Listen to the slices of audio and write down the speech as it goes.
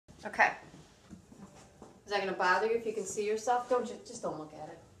Okay. Is that going to bother you if you can see yourself? Just don't look at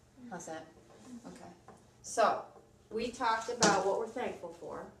it. How's that? Okay. So, we talked about what we're thankful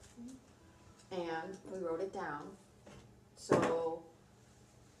for, and we wrote it down. So,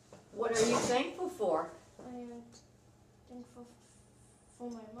 what are you thankful for? I am thankful for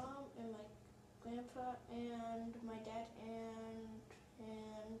my mom and my grandpa and my dad and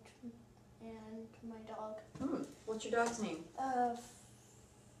my dog. What's your dog's name?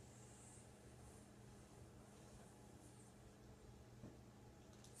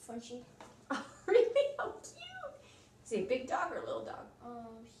 Frenchie. Oh, really? How cute! Is he a big dog or a little dog?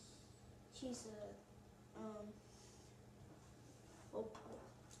 He's a opal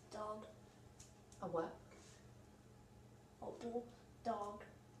dog. A what? Opal dog.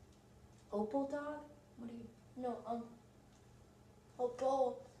 Opal dog? What do you? No,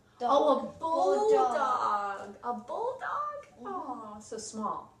 opal dog. Oh, a bulldog. A bulldog? Oh, so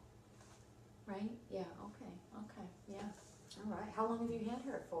small. Right? Yeah. Okay. Okay. Yeah. All right. How long have you had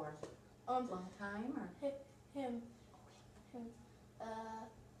her for? Long time or? Him. Like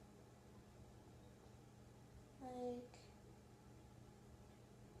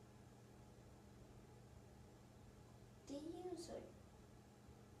 3 years or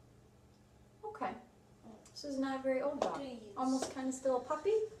Okay. So it's not a very old dog. 3 years. Almost kind of still a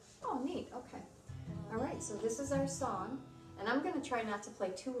puppy? Oh, neat. Okay. All right. So this is our song. And I'm going to try not to play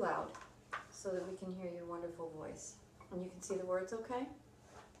too loud so that we can hear your wonderful voice. And you can see the words okay?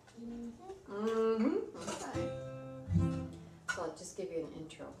 Okay. So I'll just give you an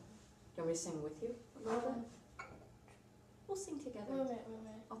intro. Do you want me to sing with you a little bit? We'll sing together. Wait a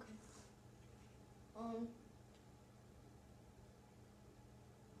minute. Okay.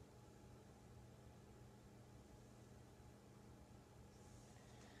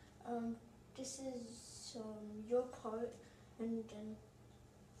 This is your part, and then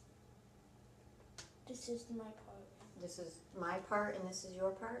this is my part. This is my part and this is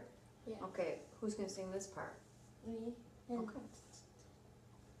your part? Yeah. Okay, who's going to sing this part? Me and Okay.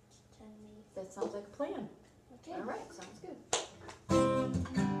 me. That sounds like a plan. Okay. All right, sounds good.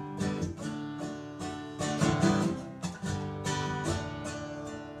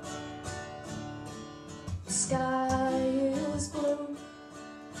 The sky is blue,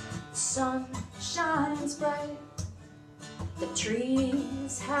 the sun shines bright, the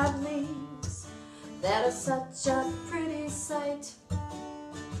trees have leaves that are such a pretty sight.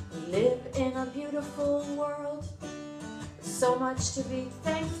 We live in a beautiful world, so much to be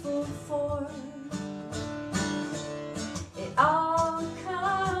thankful for. It all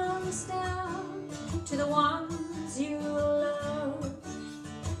comes down to the ones you love.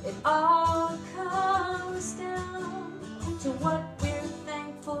 It all comes down to what we're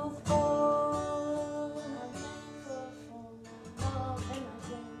thankful for. I'm thankful for my mom and my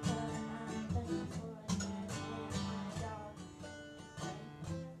grandpa. I'm thankful for my dad and my dog.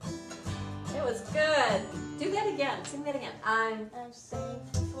 It was good. Do that again. Sing that again. I'm thankful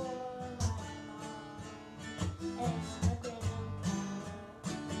for my mom and my grandpa.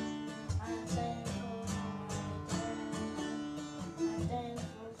 I'm thankful for my dad. I'm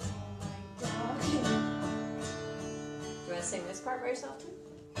thankful for my dog. Do you want to sing this part by yourself too?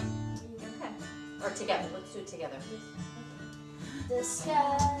 Okay. Or together. Let's do it together. The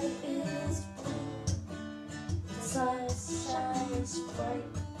sky is blue, the sun shines bright,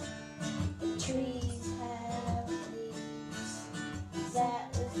 the trees have leaves that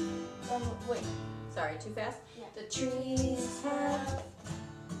is wait. Sorry, too fast? Yeah. The trees have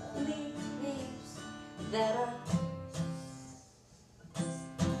leaves that are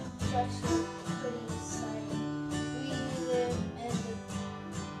such a pretty sight. We live in a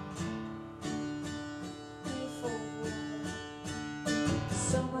beautiful world.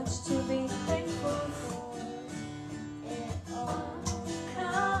 so much to be thankful for. It all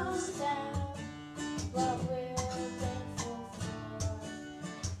comes down what we're thankful for.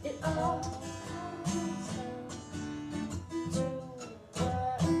 It all Comes down to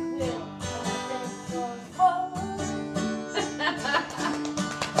what we're thankful for.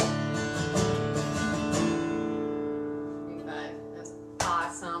 That's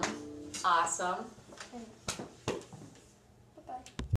awesome. Awesome.